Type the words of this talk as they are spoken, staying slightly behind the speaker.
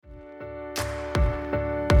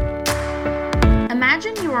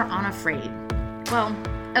Imagine you are unafraid. Well,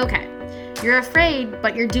 okay, you're afraid,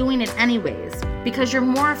 but you're doing it anyways because you're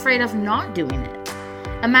more afraid of not doing it.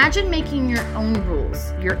 Imagine making your own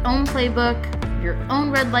rules, your own playbook, your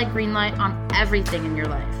own red light, green light on everything in your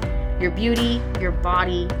life. Your beauty, your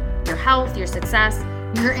body, your health, your success,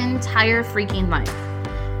 your entire freaking life.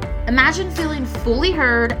 Imagine feeling fully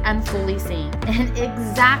heard and fully seen and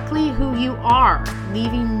exactly who you are,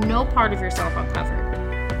 leaving no part of yourself uncovered.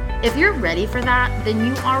 If you're ready for that, then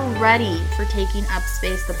you are ready for Taking Up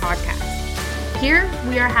Space, the podcast. Here,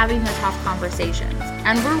 we are having the tough conversations,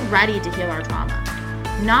 and we're ready to heal our trauma.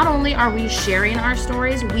 Not only are we sharing our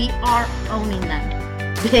stories, we are owning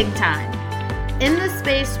them. Big time. In this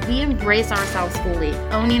space, we embrace ourselves fully,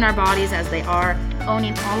 owning our bodies as they are,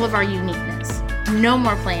 owning all of our uniqueness. No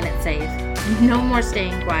more playing it safe, no more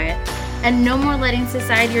staying quiet, and no more letting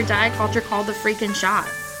society or diet culture call the freaking shot.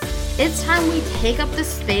 It's time we take up the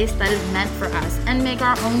space that is meant for us and make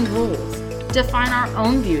our own rules, define our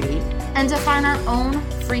own beauty, and define our own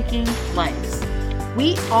freaking lives.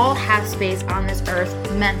 We all have space on this earth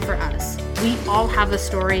meant for us. We all have a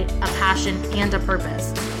story, a passion, and a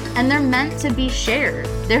purpose. And they're meant to be shared.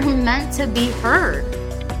 They're meant to be heard.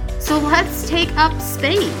 So let's take up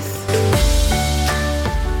space.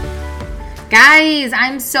 Guys,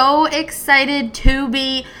 I'm so excited to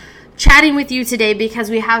be chatting with you today because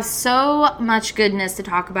we have so much goodness to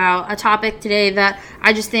talk about. A topic today that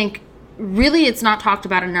I just think really it's not talked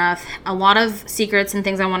about enough. A lot of secrets and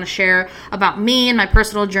things I want to share about me and my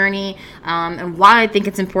personal journey, and why I think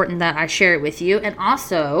it's important that I share it with you. And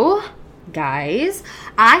also, guys,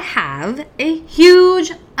 I have a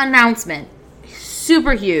huge announcement.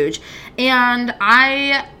 Super huge. And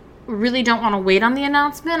I really don't want to wait on the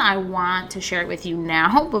announcement. I want to share it with you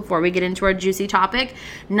now before we get into our juicy topic.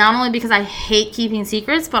 Not only because I hate keeping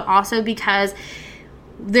secrets, but also because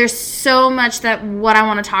there's so much that what I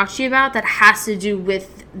want to talk to you about that has to do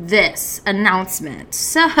with this announcement.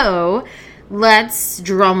 So let's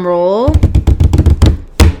drum roll.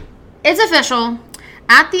 It's official.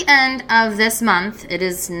 At the end of this month, it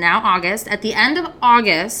is now August. At the end of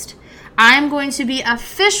August, I'm going to be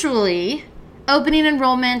officially opening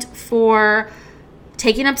enrollment for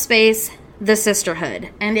Taking Up Space, the Sisterhood.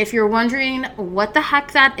 And if you're wondering what the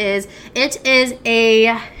heck that is, it is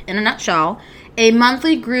in a nutshell, a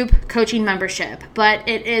monthly group coaching membership. But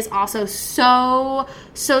it is also so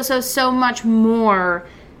much more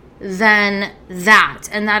than that.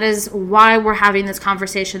 And that is why we're having this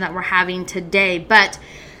conversation that we're having today. But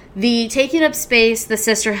the Taking Up Space, the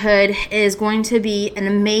Sisterhood, is going to be an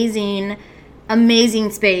amazing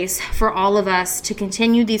space for all of us to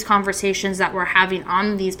continue these conversations that we're having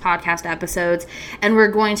on these podcast episodes, and we're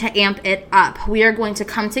going to amp it up. We are going to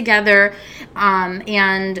come together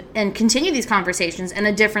and continue these conversations in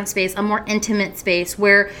a different space, a more intimate space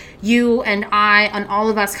where you and I and all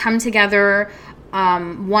of us come together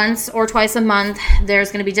once or twice a month.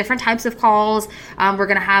 There's going to be different types of calls. We're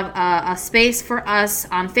going to have a space for us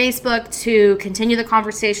on Facebook to continue the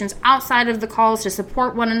conversations outside of the calls, to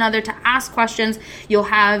support one another, to ask questions. You'll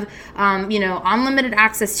have, unlimited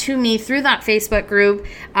access to me through that Facebook group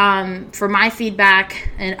for my feedback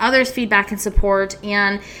and others' feedback and support.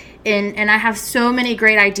 And I have so many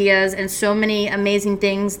great ideas and so many amazing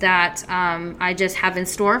things that I just have in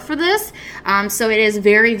store for this. So it is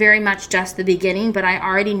very, very much just the beginning, but I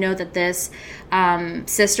already know that this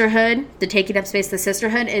sisterhood, the Taking Up Space, the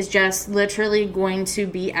Sisterhood, is just literally going to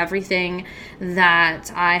be everything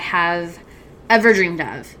that I have ever dreamed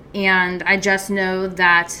of. And I just know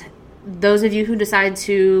that those of you who decide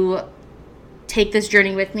to take this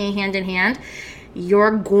journey with me hand in hand,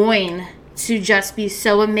 you're going to just be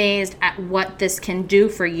so amazed at what this can do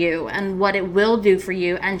for you and what it will do for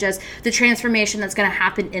you, and just the transformation that's going to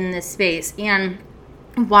happen in this space. And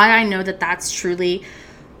why I know that that's truly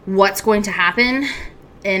what's going to happen,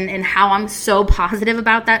 and how I'm so positive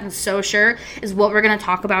about that and so sure, is what we're going to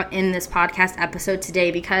talk about in this podcast episode today,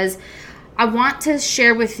 because I want to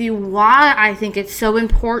share with you why I think it's so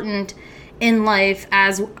important in life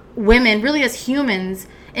as women, really as humans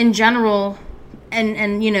in general,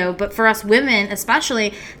 and but for us women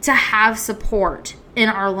especially, to have support in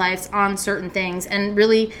our lives on certain things, and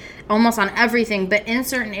really almost on everything, but in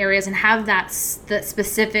certain areas, and have that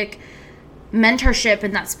specific mentorship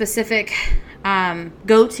and that specific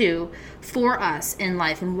go-to for us in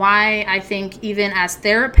life. And why I think even as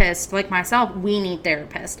therapists like myself, we need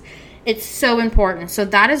therapists. It's so important. So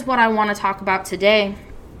that is what I want to talk about today,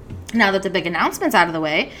 now that the big announcement's out of the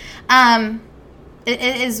way.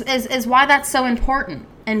 Is why that's so important,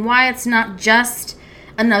 and why it's not just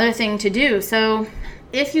another thing to do. So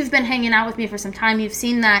if you've been hanging out with me for some time, you've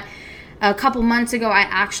seen that a couple months ago, I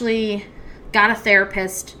actually got a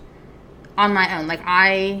therapist on my own. Like,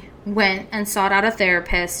 I went and sought out a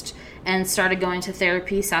therapist and started going to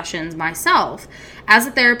therapy sessions myself. As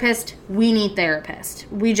a therapist, we need therapists.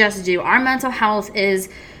 We just do. Our mental health is,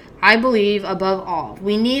 I believe, above all.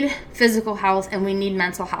 We need physical health and we need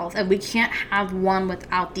mental health, and we can't have one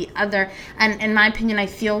without the other. And in my opinion, I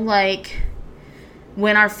feel like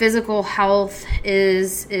when our physical health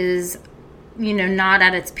is not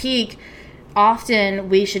at its peak, often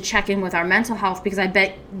we should check in with our mental health, because I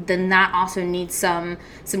bet then that also needs some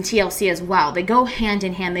TLC as well. They go hand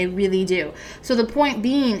in hand. They really do. So the point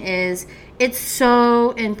being is, it's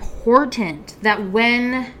so important that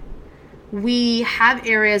when we have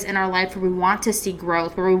areas in our life where we want to see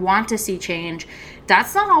growth, where we want to see change,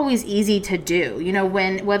 that's not always easy to do.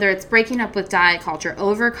 Whether it's breaking up with diet culture,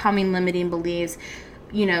 overcoming limiting beliefs,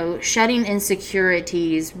 shedding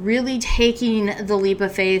insecurities, really taking the leap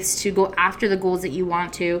of faith to go after the goals that you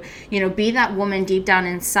want to, be that woman deep down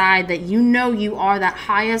inside that you are that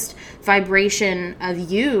highest vibration of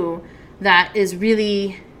you that is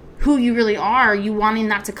really who you really are, you wanting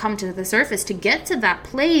that to come to the surface, to get to that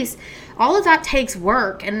place. All of that takes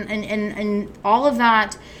work, and all of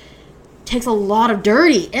that takes a lot of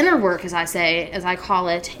dirty inner work, as I call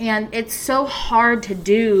it, and it's so hard to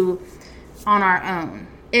do on our own.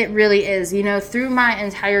 It really is. Through my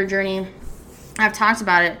entire journey, I've talked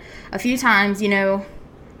about it a few times,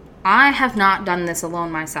 I have not done this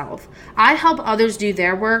alone myself. I help others do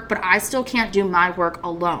their work, but I still can't do my work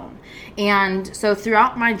alone. And so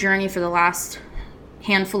throughout my journey for the last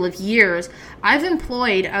handful of years, I've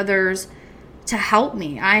employed others to help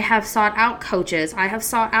me. I have sought out coaches. I have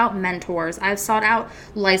sought out mentors. I've sought out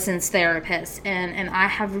licensed therapists. And I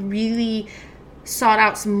have really sought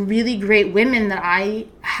out some really great women that I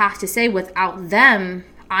have to say, without them,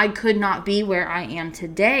 I could not be where I am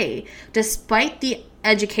today, despite the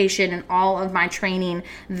education and all of my training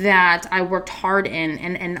that I worked hard in,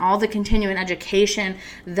 and all the continuing education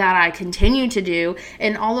that I continue to do,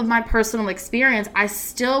 and all of my personal experience. I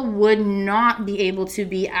still would not be able to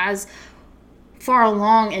be as far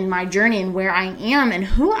along in my journey and where I am and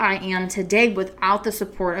who I am today without the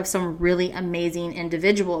support of some really amazing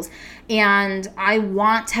individuals. And I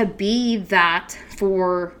want to be that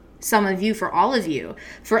for some of you, for all of you,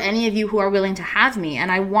 for any of you who are willing to have me.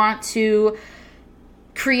 And I want to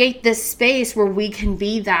create this space where we can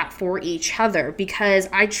be that for each other, because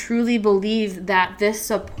I truly believe that this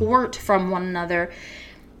support from one another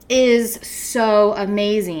is so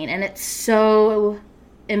amazing, and it's so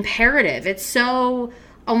imperative. It's so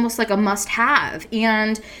almost like a must-have.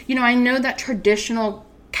 And I know that traditional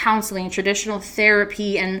counseling, traditional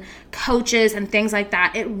therapy, and coaches and things like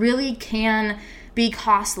that, it really can be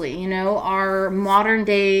costly. Our modern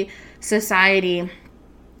day society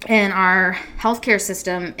and our healthcare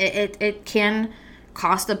system, it can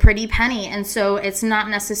cost a pretty penny. And so it's not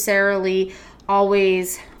necessarily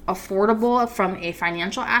always affordable from a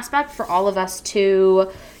financial aspect for all of us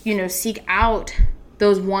to, seek out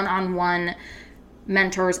those one-on-one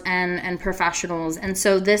mentors and professionals. And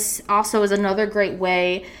so this also is another great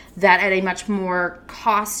way that, at a much more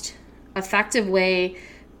cost-effective way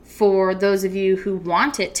for those of you who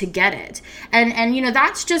want it, to get it. And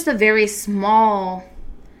that's just a very small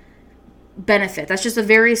benefit. That's just a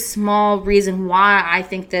very small reason why I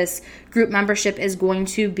think this group membership is going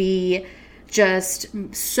to be just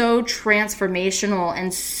so transformational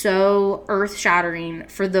and so earth-shattering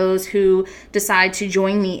for those who decide to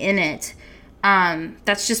join me in it.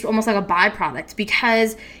 That's just almost like a byproduct,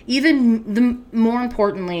 because even the more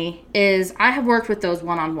importantly is I have worked with those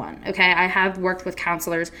one-on-one. Okay, I have worked with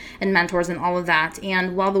counselors and mentors and all of that,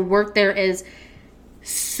 and while the work there is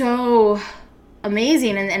so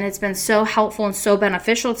amazing and it's been so helpful and so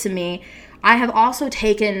beneficial to me, I have also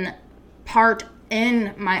taken part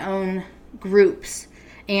in my own groups,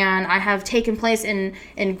 and I have taken place in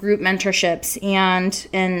group mentorships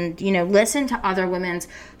and listen to other women's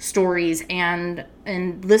stories and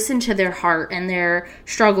listen to their heart and their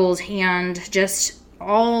struggles and just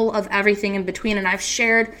all of everything in between. And I've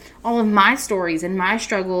shared all of my stories and my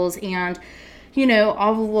struggles and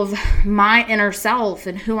all of my inner self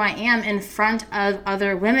and who I am in front of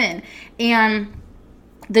other women. And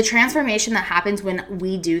the transformation that happens when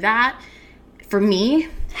we do that, for me,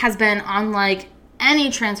 has been unlike any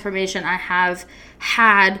transformation I have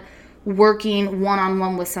had working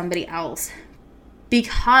one-on-one with somebody else.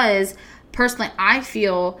 Because personally, I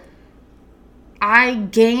feel I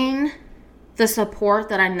gain the support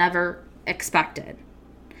that I never expected.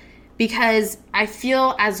 Because I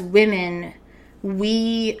feel as women,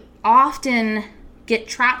 we often get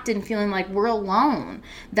trapped in feeling like we're alone,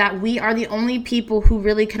 that we are the only people who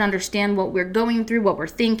really can understand what we're going through, what we're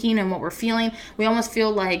thinking, and what we're feeling. We almost feel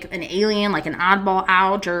like an alien, like an oddball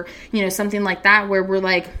out, or, something like that, where we're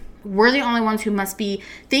like, we're the only ones who must be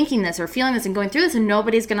thinking this or feeling this and going through this, and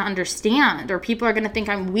nobody's going to understand, or people are going to think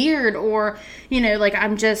I'm weird, or, like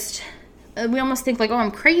I'm just... we almost think like, oh,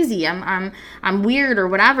 I'm crazy, I'm weird or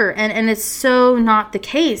whatever, and it's so not the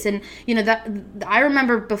case. And that I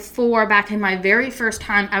remember before, back in my very first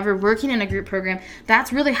time ever working in a group program,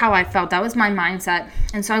 that's really how I felt. That was my mindset.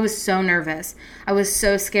 And so I was so nervous, I was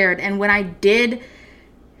so scared. And when I did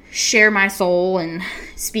share my soul and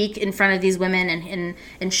speak in front of these women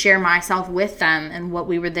and share myself with them and what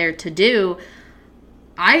we were there to do,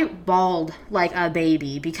 I bawled like a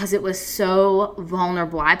baby because it was so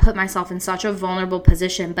vulnerable. I put myself in such a vulnerable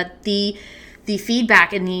position, but the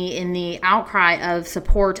feedback in the outcry of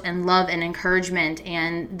support and love and encouragement,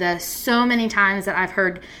 and the so many times that I've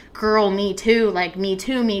heard, girl, me too, like me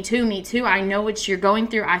too, me too, me too, I know what you're going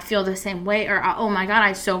through, I feel the same way, or oh my God,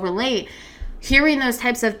 I so relate. Hearing those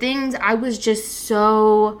types of things, I was just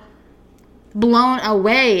so blown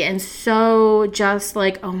away and so just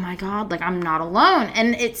like, oh my God, like I'm not alone.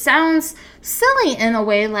 And it sounds silly in a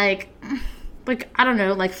way, like I don't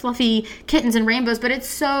know, like fluffy kittens and rainbows, but it's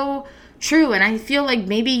so true. And I feel like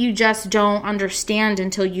maybe you just don't understand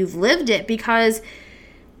until you've lived it, because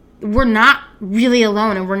we're not really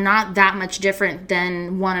alone, and we're not that much different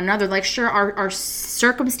than one another. Like, sure, our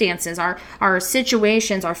circumstances, our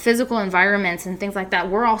situations, our physical environments and things like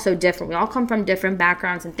that, we're all so different. We all come from different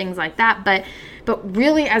backgrounds and things like that. But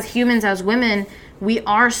really, as humans, as women, we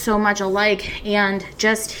are so much alike. And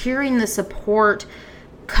just hearing the support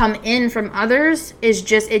come in from others is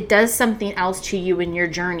just, it does something else to you in your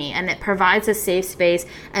journey, and it provides a safe space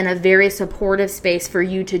and a very supportive space for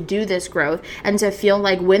you to do this growth, and to feel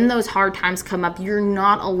like when those hard times come up, you're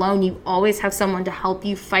not alone. You always have someone to help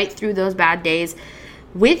you fight through those bad days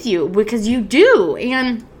with you, because you do.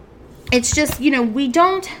 And it's just,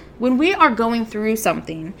 when we are going through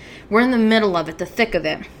something, we're in the middle of it, the thick of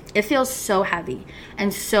it. It feels so heavy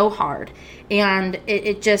and so hard, and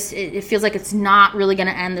it feels like it's not really going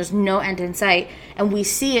to end. There's no end in sight, and we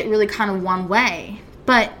see it really kind of one way.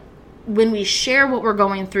 But when we share what we're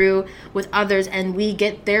going through with others, and we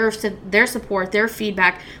get their support, their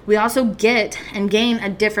feedback, we also get and gain a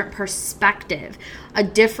different perspective, a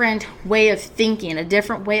different way of thinking, a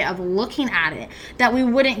different way of looking at it that we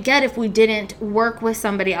wouldn't get if we didn't work with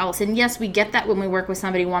somebody else. And yes, we get that when we work with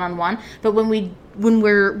somebody one-on-one, but when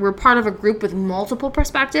we're part of a group with multiple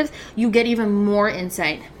perspectives, you get even more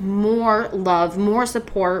insight, more love, more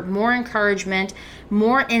support, more encouragement,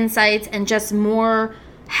 more insights, and just more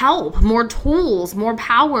help, more tools, more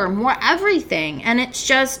power, more everything. And it's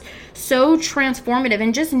just so transformative.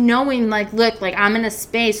 And just knowing, like, look, like I'm in a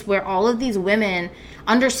space where all of these women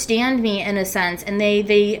understand me in a sense, and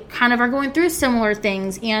they kind of are going through similar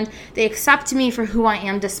things, and they accept me for who I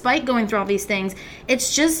am despite going through all these things.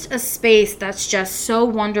 It's just a space that's just so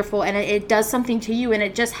wonderful, and it does something to you, and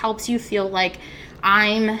it just helps you feel like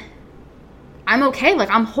I'm okay, like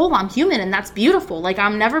I'm whole, I'm human, and that's beautiful. Like,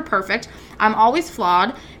 I'm never perfect, I'm always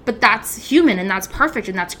flawed, but that's human, and that's perfect,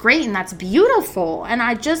 and that's great, and that's beautiful. And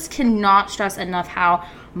I just cannot stress enough how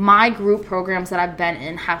my group programs that I've been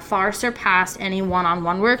in have far surpassed any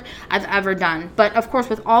one-on-one work I've ever done. But of course,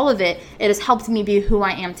 with all of it, it has helped me be who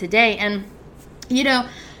I am today. And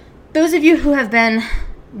those of you who have been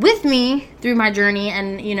with me through my journey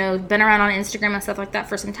and been around on Instagram and stuff like that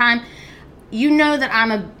for some time,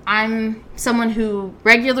 that I'm someone who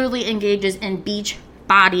regularly engages in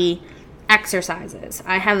Beachbody exercises.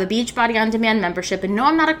 I have a Beachbody On Demand membership, and no,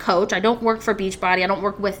 I'm not a coach. I don't work for Beachbody. I don't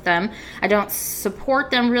work with them. I don't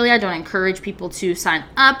support them, really. I don't encourage people to sign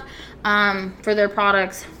up for their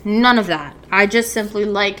products. None of that. I just simply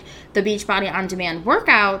like the Beachbody On Demand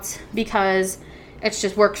workouts because it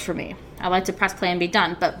just works for me. I like to press play and be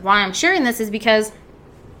done. But why I'm sharing this is because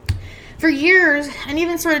for years, and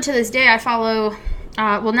even sort of to this day, I follow,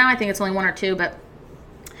 now I think it's only one or two, but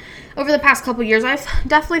over the past couple years, I've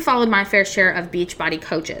definitely followed my fair share of Beachbody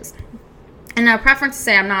coaches. And now, preference to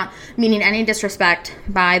say, I'm not meaning any disrespect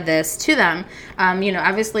by this to them.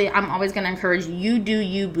 Obviously, I'm always going to encourage you do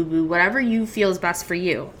you, boo-boo, whatever you feel is best for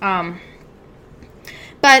you.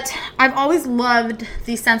 But I've always loved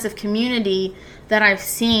the sense of community that I've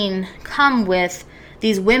seen come with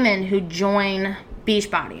these women who join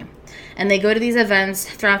Beachbody. And they go to these events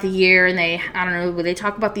throughout the year, and they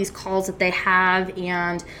talk about these calls that they have,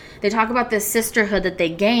 and they talk about this sisterhood that they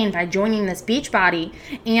gain by joining this Beachbody.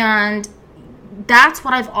 And that's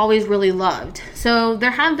what I've always really loved. So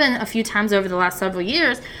there have been a few times over the last several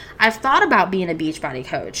years I've thought about being a Beachbody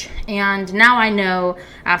coach. And now I know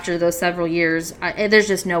after those several years, there's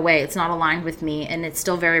just no way. It's not aligned with me, and it's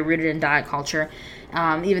still very rooted in diet culture.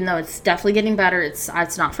 Even though it's definitely getting better, it's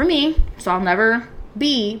not for me, so I'll never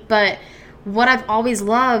be. But what I've always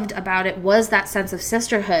loved about it was that sense of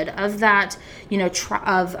sisterhood, of that,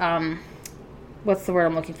 what's the word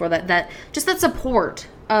I'm looking for? That just that support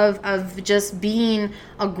of just being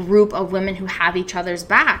a group of women who have each other's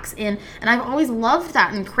backs. And I've always loved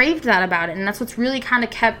that and craved that about it. And that's what's really kind of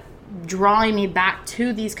kept drawing me back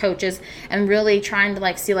to these coaches and really trying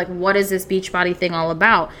to see what is this Beachbody thing all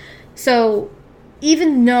about. So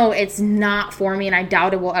even though it's not for me, and I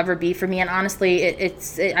doubt it will ever be for me, and honestly,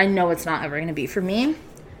 I know it's not ever going to be for me,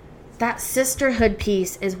 that sisterhood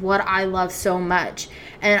piece is what I love so much.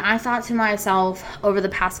 And I thought to myself over the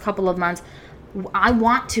past couple of months, I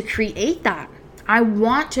want to create that. I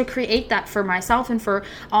want to create that for myself and for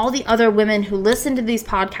all the other women who listen to these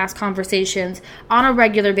podcast conversations on a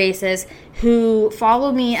regular basis, who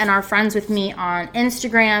follow me and are friends with me on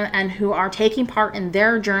Instagram, and who are taking part in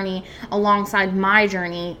their journey alongside my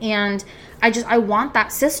journey. And I want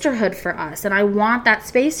that sisterhood for us, and I want that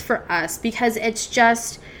space for us, because it's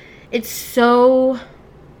so,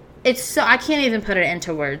 I can't even put it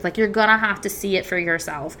into words. You're gonna have to see it for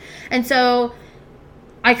yourself. And so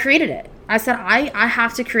I created it. I said, I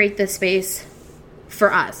have to create this space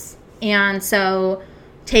for us. And so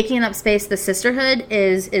taking up space, the sisterhood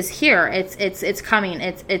is here. It's coming.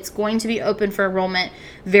 It's going to be open for enrollment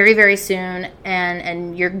very, very soon.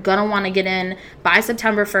 And you're gonna want to get in by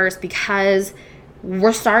September 1st, because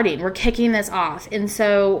we're kicking this off. And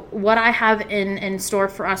so what I have in store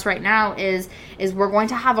for us right now is we're going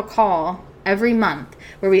to have a call every month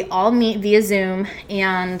where we all meet via Zoom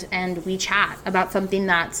and we chat about something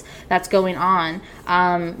that's going on.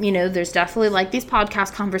 There's definitely these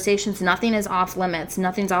podcast conversations, nothing is off limits,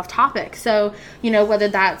 nothing's off topic. So, whether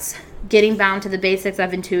that's getting bound to the basics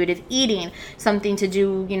of intuitive eating, something to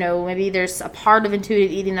do, maybe there's a part of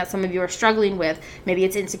intuitive eating that some of you are struggling with. Maybe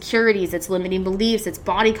it's insecurities, it's limiting beliefs, it's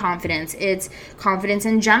body confidence, it's confidence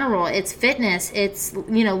in general, it's fitness, it's,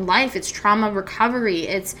 life, it's trauma recovery,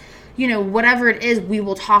 it's, whatever it is, we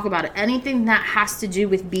will talk about it. Anything that has to do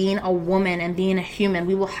with being a woman and being a human,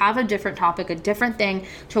 we will have a different topic, a different thing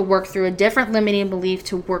to work through, a different limiting belief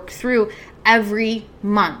to work through every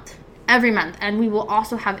month. And we will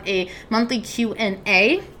also have a monthly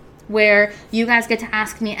Q&A where you guys get to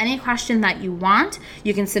ask me any question that you want.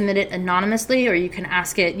 You can submit it anonymously, or you can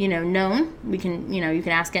ask it, known. You can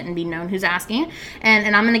ask it and be known who's asking.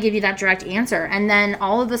 And I'm going to give you that direct answer. And then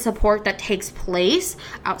all of the support that takes place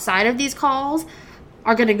outside of these calls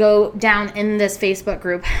are going to go down in this Facebook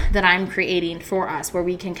group that I'm creating for us, where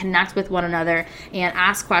we can connect with one another and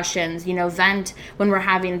ask questions, vent when we're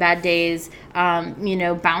having bad days,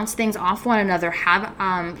 bounce things off one another, have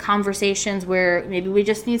conversations where maybe we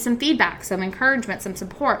just need some feedback, some encouragement, some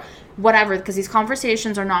support, whatever, because these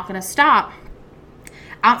conversations are not going to stop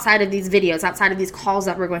outside of these videos, outside of these calls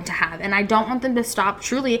that we're going to have. And I don't want them to stop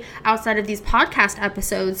truly outside of these podcast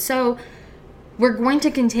episodes. So we're going to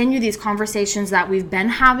continue these conversations that we've been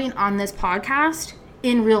having on this podcast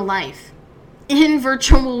in real life, in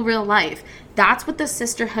virtual real life. That's what the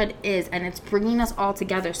sisterhood is, and it's bringing us all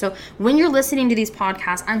together. So when you're listening to these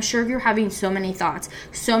podcasts, I'm sure you're having so many thoughts,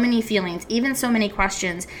 so many feelings, even so many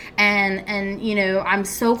questions. And I'm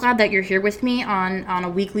so glad that you're here with me on a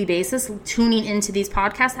weekly basis, tuning into these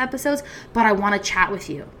podcast episodes, but I want to chat with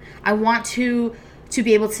you. I want to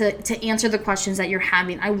be able to answer the questions that you're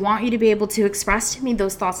having. I want you to be able to express to me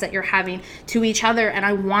those thoughts that you're having to each other. And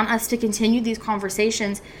I want us to continue these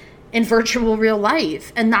conversations in virtual real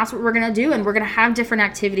life. And that's what we're going to do. And we're going to have different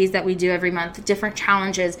activities that we do every month, different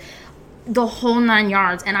challenges, the whole 9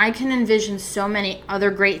 yards. And I can envision so many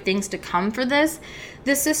other great things to come for this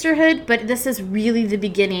sisterhood. But this is really the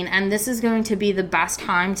beginning. And this is going to be the best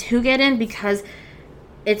time to get in, because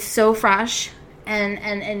it's so fresh and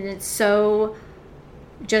it's so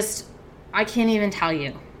just, I can't even tell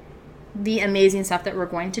you the amazing stuff that we're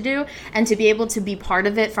going to do, and to be able to be part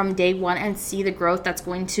of it from day one and see the growth that's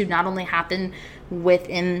going to not only happen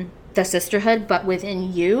within the sisterhood, but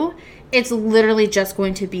within you. It's literally just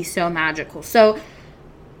going to be so magical. So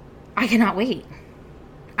I cannot wait.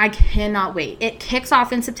 It kicks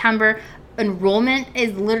off in September. Enrollment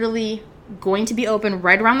is literally going to be open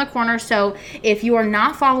right around the corner. So if you are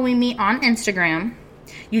not following me on Instagram,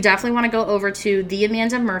 you definitely want to go over to The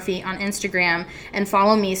Amanda Murphy on Instagram and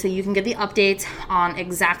follow me so you can get the updates on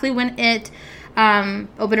exactly when it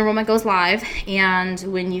open enrollment goes live, and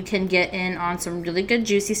when you can get in on some really good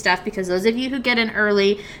juicy stuff, because those of you who get in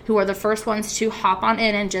early, who are the first ones to hop on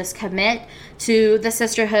in and just commit to the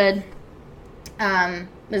sisterhood,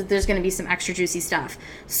 there's going to be some extra juicy stuff.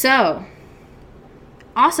 So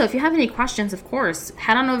also, if you have any questions, of course,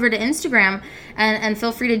 head on over to Instagram and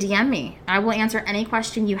feel free to DM me. I will answer any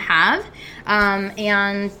question you have.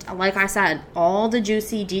 And like I said, all the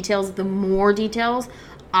juicy details, the more details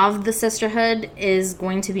of the sisterhood is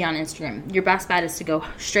going to be on Instagram. Your best bet is to go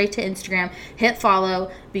straight to Instagram, hit follow,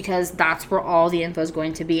 because that's where all the info is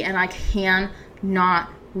going to be. And I cannot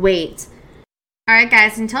wait. All right,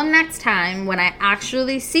 guys, until next time, when I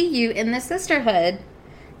actually see you in the sisterhood,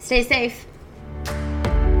 stay safe.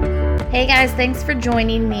 Hey guys, thanks for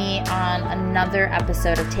joining me on another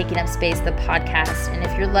episode of Taking Up Space, the podcast. And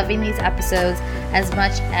if you're loving these episodes as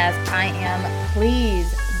much as I am,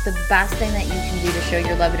 please, the best thing that you can do to show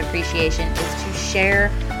your love and appreciation is to share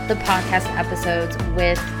the podcast episodes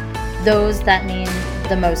with those that mean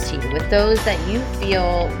the most to you, with those that you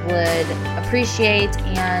feel would appreciate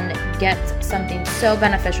and get something so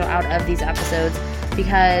beneficial out of these episodes,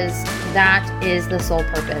 because that is the sole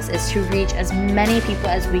purpose, is to reach as many people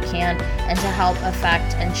as we can and to help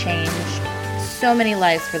affect and change so many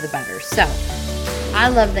lives for the better. So I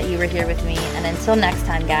love that you were here with me, and until next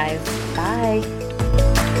time, guys, bye.